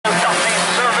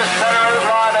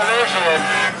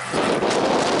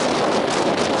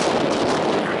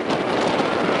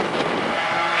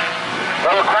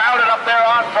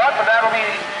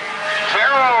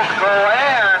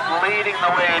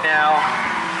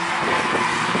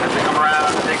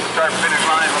start-finish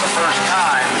line for the first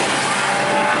time.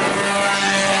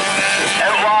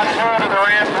 Outlaw 2 to the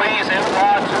ramp, please.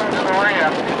 Outlaw 2 to the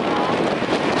ramp.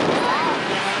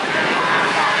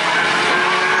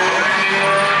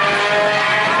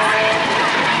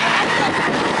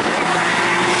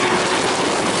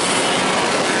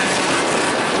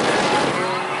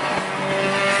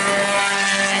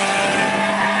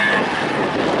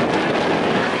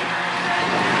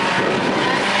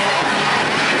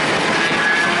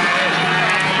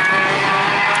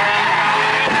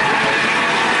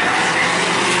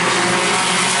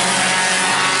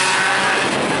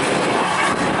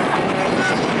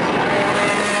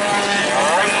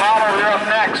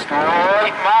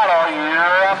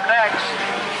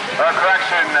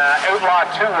 Outlaw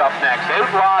 2 up next.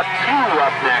 Outlaw 2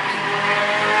 up next.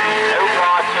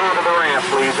 Outlaw 2 to the ramp,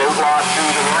 please. Outlaw 2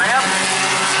 to the ramp.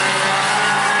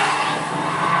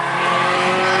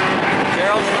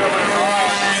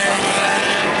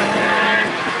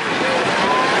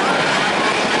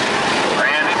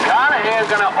 Brandon Conahan is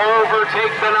going to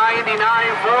overtake the 99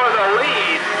 for the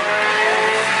lead.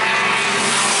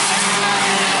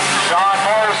 Sean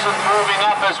Morrison moving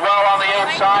up as well on the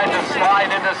outside to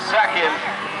slide into second.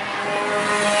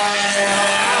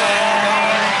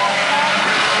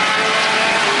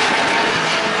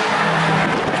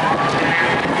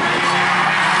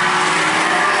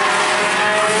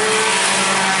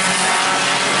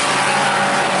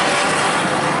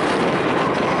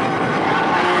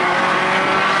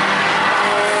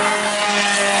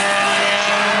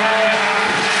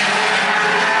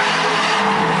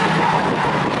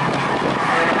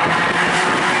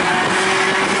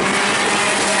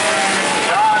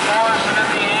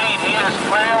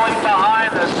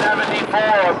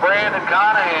 Brandon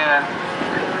Conahan.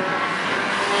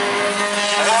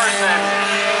 Morrison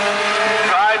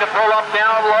trying to pull up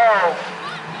down low.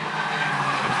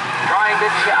 Trying to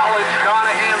challenge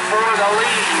Conahan for the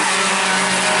lead.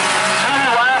 2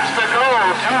 laps to go.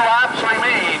 2 laps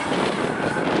remain.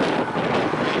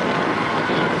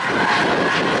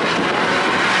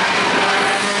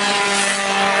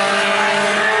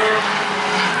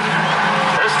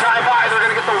 This time by, they're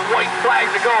going to get the white flag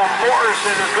to go.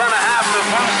 Morrison is going to have to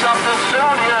do something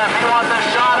soon here if he wants a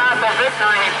shot at the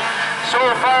victory. So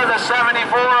far, the 74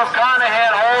 of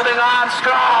Conahan holding on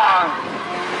strong.